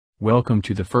Welcome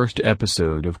to the first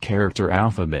episode of Character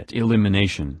Alphabet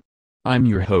Elimination. I'm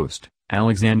your host,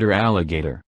 Alexander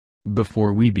Alligator.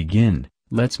 Before we begin,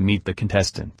 let's meet the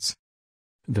contestants.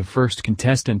 The first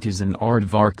contestant is an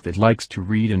aardvark that likes to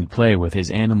read and play with his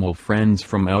animal friends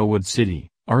from Elwood City,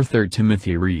 Arthur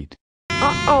Timothy Reed.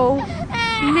 Uh-oh,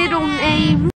 middle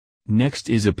name. Next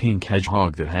is a pink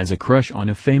hedgehog that has a crush on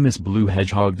a famous blue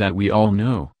hedgehog that we all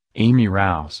know, Amy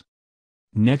Rouse.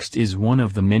 Next is one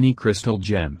of the many crystal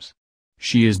gems.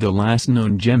 She is the last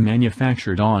known gem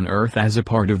manufactured on Earth as a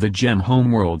part of the Gem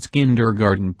Homeworld's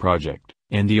Kindergarten project,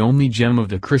 and the only gem of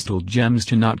the crystal gems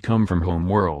to not come from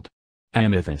Homeworld.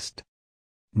 Amethyst.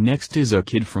 Next is a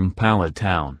kid from Pallet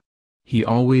Town. He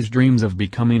always dreams of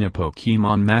becoming a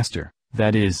Pokemon master,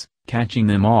 that is, catching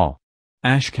them all.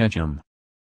 Ash Ketchum.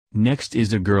 Next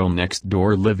is a girl next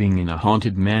door living in a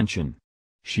haunted mansion.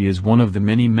 She is one of the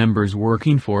many members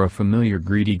working for a familiar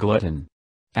greedy glutton.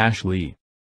 Ashley.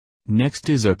 Next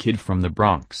is a kid from the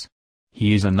Bronx.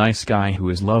 He is a nice guy who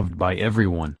is loved by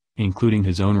everyone, including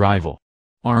his own rival.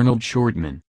 Arnold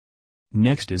Shortman.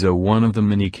 Next is one of the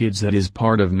many kids that is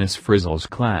part of Miss Frizzle's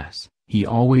class. He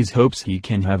always hopes he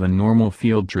can have a normal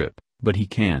field trip, but he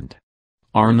can't.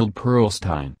 Arnold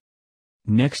Perlstein.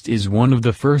 Next is one of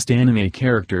the first anime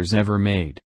characters ever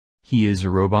made. He is a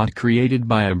robot created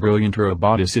by a brilliant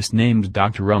roboticist named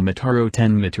Dr. Umataro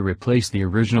Tenma to replace the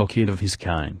original kid of his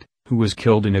kind, who was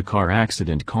killed in a car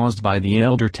accident caused by the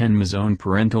elder Tenma's own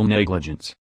parental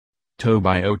negligence.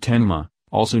 Tobio Tenma,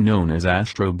 also known as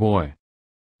Astro Boy.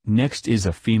 Next is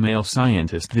a female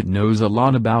scientist that knows a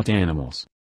lot about animals.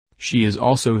 She is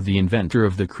also the inventor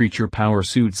of the creature power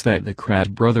suits that the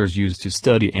Kratts brothers use to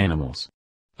study animals.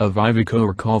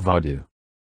 Aviviko Kalvadu.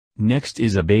 Next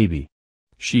is a baby.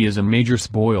 She is a major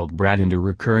spoiled brat and a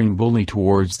recurring bully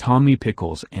towards Tommy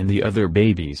Pickles and the other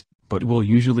babies, but will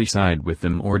usually side with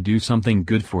them or do something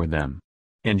good for them.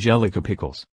 Angelica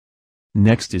Pickles.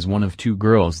 Next is one of two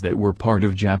girls that were part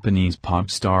of Japanese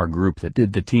pop star group that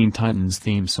did the Teen Titans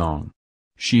theme song.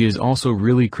 She is also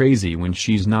really crazy when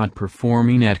she's not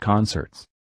performing at concerts.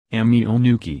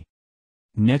 AmiYumi.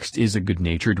 Next is a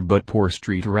good-natured but poor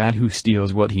street rat who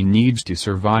steals what he needs to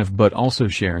survive but also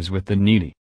shares with the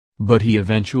needy. But he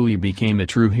eventually became a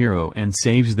true hero and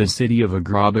saves the city of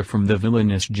Agrabah from the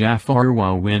villainous Jafar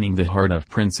while winning the heart of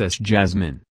Princess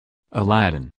Jasmine.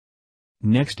 Aladdin.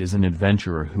 Next is an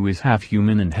adventurer who is half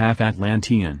human and half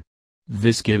Atlantean.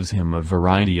 This gives him a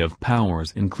variety of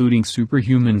powers including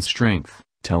superhuman strength,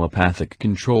 telepathic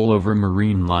control over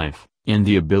marine life, and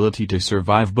the ability to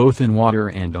survive both in water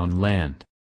and on land.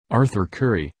 Arthur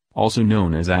Curry, also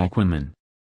known as Aquaman.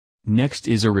 Next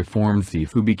is a reformed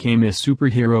thief who became a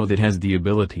superhero that has the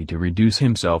ability to reduce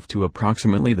himself to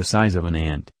approximately the size of an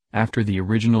ant, after the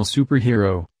original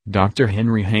superhero, Dr.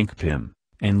 Henry Hank Pym,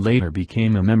 and later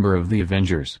became a member of the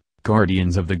Avengers,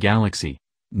 Guardians of the Galaxy,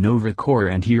 Nova Corps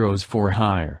and Heroes for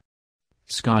Hire.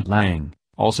 Scott Lang,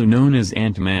 also known as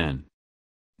Ant-Man.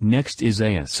 Next is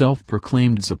a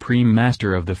self-proclaimed supreme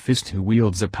master of the fist who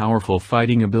wields a powerful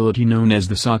fighting ability known as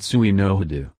the Satsui no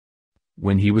Hado.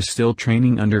 When he was still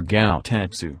training under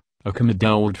Gaotetsu, Akuma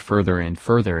delved further and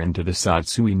further into the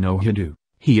Satsui no Hado.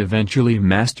 He eventually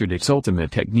mastered its ultimate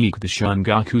technique, the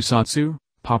Shungaku Satsu,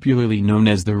 popularly known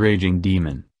as the Raging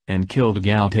Demon, and killed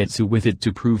Gaotetsu with it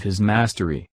to prove his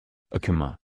mastery.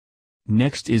 Akuma.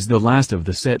 Next is the last of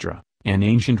the Cetra, an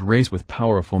ancient race with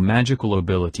powerful magical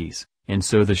abilities, and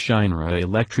so the Shinra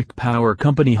Electric Power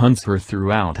Company hunts her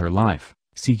throughout her life,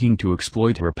 seeking to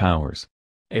exploit her powers.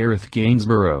 Aerith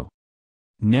Gainsborough.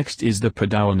 Next is the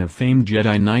Padawan of famed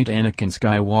Jedi Knight Anakin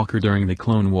Skywalker during the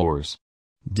Clone Wars.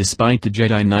 Despite the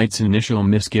Jedi Knight's initial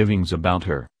misgivings about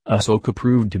her, Ahsoka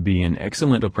proved to be an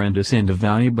excellent apprentice and a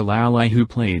valuable ally who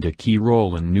played a key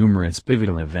role in numerous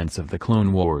pivotal events of the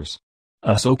Clone Wars.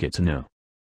 Ahsoka Tano.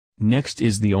 Next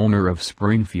is the owner of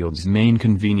Springfield's main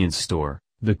convenience store,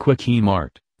 the Quickie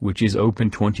Mart, which is open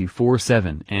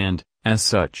 24/7 and, as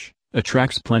such,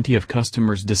 attracts plenty of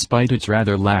customers despite its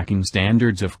rather lacking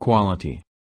standards of quality.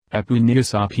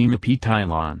 Apuniasapimapi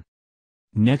Thailand.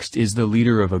 Next is the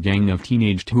leader of a gang of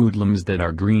teenage hoodlums that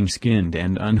are green-skinned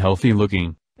and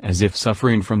unhealthy-looking, as if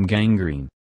suffering from gangrene.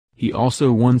 He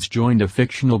also once joined a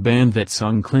fictional band that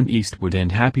sung Clint Eastwood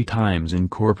and Happy Times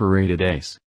Incorporated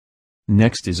Ace.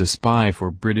 Next is a spy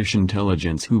for British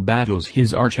intelligence who battles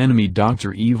his archenemy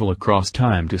Dr. Evil across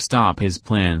time to stop his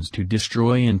plans to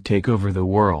destroy and take over the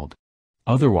world.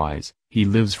 Otherwise, he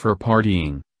lives for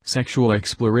partying, sexual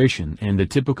exploration and the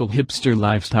typical hipster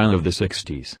lifestyle of the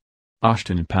 60s.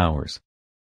 Austin Powers.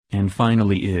 And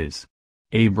finally is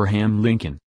Abraham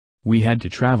Lincoln. We had to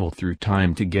travel through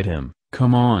time to get him,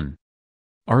 come on.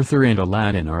 Arthur and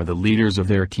Aladdin are the leaders of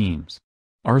their teams.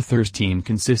 Arthur's team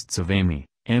consists of Amy,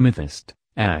 Amethyst,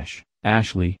 Ash,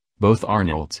 Ashley, both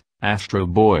Arnolds, Astro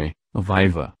Boy,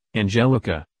 Aviva,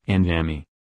 Angelica, and Amy.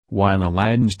 While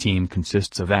Aladdin's team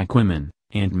consists of Aquaman,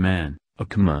 Ant-Man,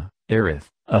 Akuma, Aerith,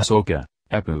 Ahsoka,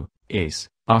 Apu, Ace,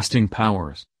 Austin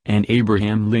Powers, and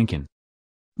Abraham Lincoln.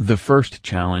 The first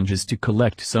challenge is to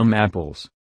collect some apples.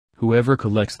 Whoever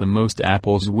collects the most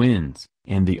apples wins,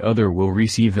 and the other will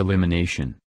receive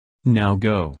elimination. Now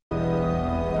go. Would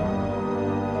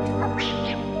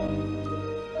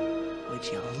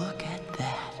you look at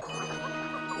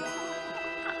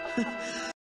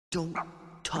that? Don't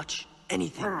touch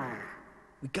anything.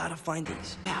 We gotta find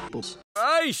these apples.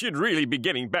 I should really be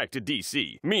getting back to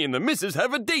DC. Me and the missus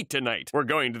have a date tonight. We're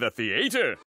going to the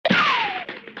theater.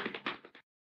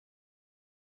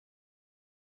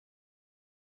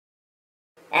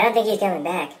 I don't think he's coming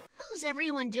back. How's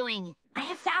everyone doing? I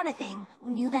have found a thing.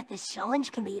 We knew that this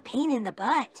challenge can be a pain in the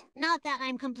butt. Not that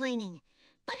I'm complaining.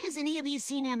 But has any of you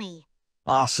seen Emmy?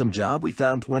 Awesome job, we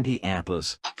found 20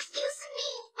 apples. Excuse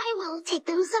me, I will take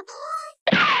those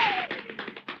applause.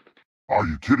 Are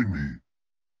you kidding me?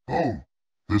 Oh,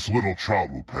 this little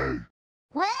child will pay.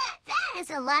 What? That is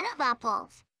a lot of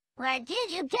apples. Where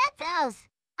did you get those?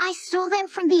 I stole them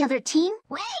from the other team.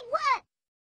 Wait, what?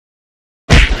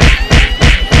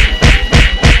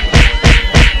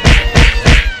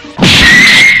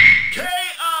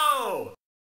 KO!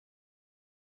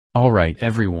 Alright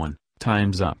everyone,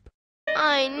 time's up.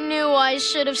 I knew I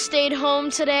should have stayed home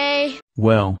today.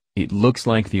 Well, it looks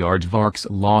like the Aardvarks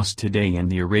lost today and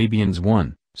the Arabians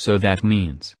won, so that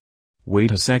means...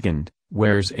 Wait a second,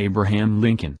 where's Abraham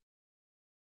Lincoln?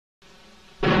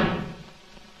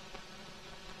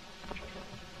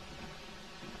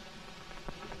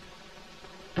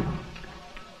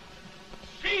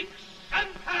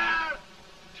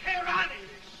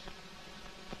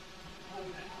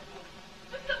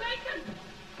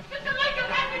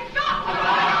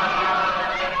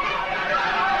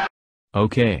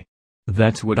 Okay.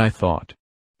 That's what I thought.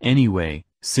 Anyway,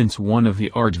 since one of the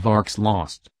Aardvarks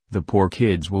lost, the poor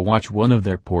kids will watch one of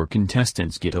their poor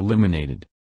contestants get eliminated.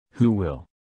 Who will?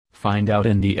 Find out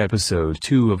in the episode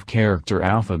 2 of Character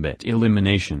Alphabet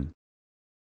Elimination.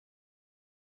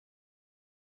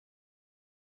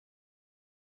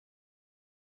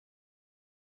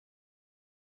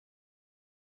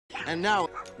 And now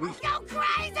we Go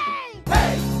crazy!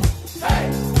 Hey!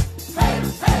 Hey! Hey!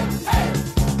 Hey! Hey!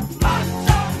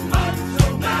 Macho!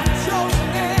 Macho! Macho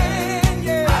man!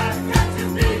 Yeah! I've got to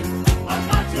be a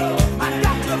macho! I've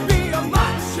got to be a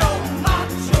macho!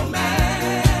 Macho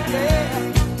man!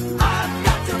 Yeah! I've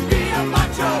got to be a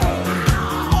macho!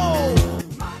 Oh!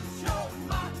 Macho!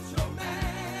 Macho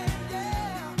man!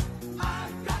 Yeah!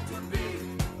 I've got to be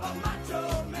a macho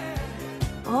man!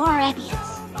 Arabians,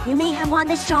 you may have won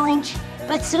this challenge,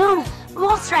 but soon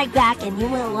we'll strike back and you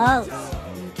will lose.